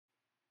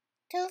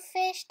Two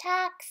Fish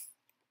Talks.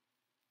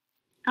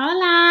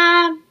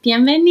 Hola,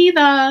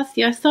 bienvenidos.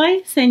 Yo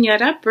soy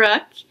señora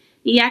Brooke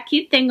y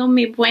aquí tengo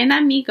mi buen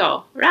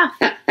amigo, Ralph.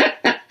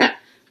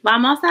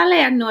 Vamos a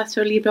leer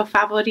nuestro libro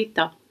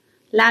favorito,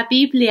 la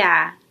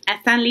Biblia.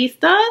 ¿Están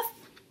listos?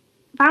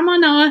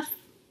 ¡Vámonos!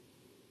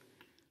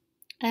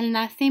 El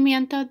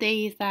nacimiento de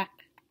Isaac.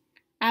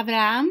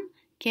 Abraham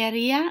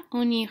quería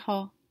un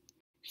hijo.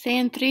 Se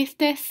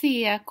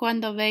entristecía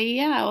cuando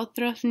veía a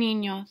otros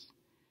niños.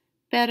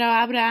 Pero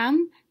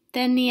Abraham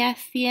tenía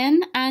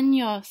 100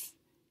 años.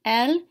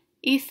 Él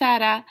y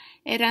Sara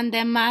eran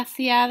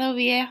demasiado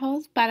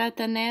viejos para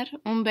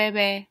tener un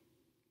bebé.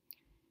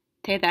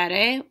 Te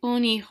daré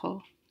un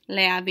hijo,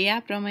 le había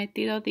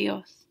prometido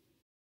Dios.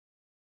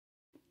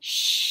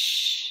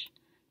 ¡Shh!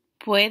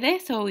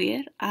 ¿Puedes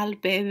oír al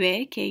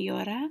bebé que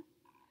llora?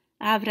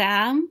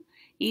 Abraham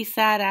y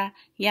Sara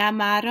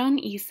llamaron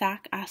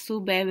Isaac a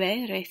su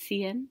bebé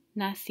recién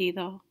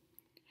nacido.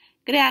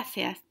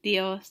 Gracias,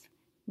 Dios,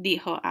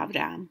 dijo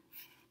Abraham.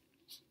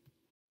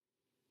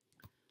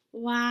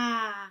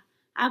 ¡Wow!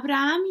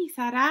 Abraham y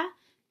Sara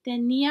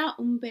tenían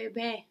un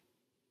bebé.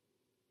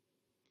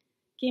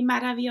 ¡Qué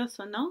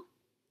maravilloso!, ¿no?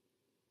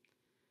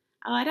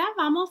 Ahora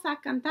vamos a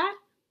cantar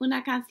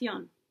una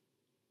canción.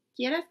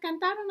 ¿Quieres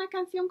cantar una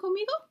canción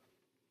conmigo?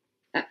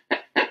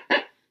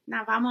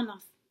 No,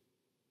 vámonos.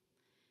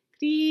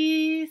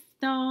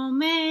 Cristo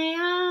me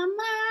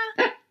ama.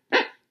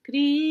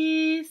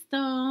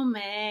 Cristo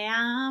me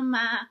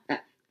ama.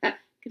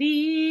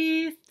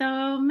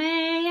 Cristo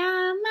me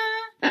ama.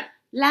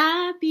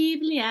 La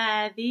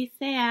Biblia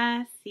dice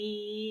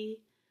así.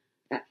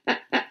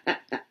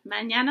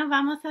 Mañana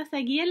vamos a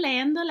seguir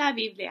leyendo la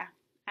Biblia.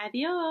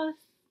 Adiós.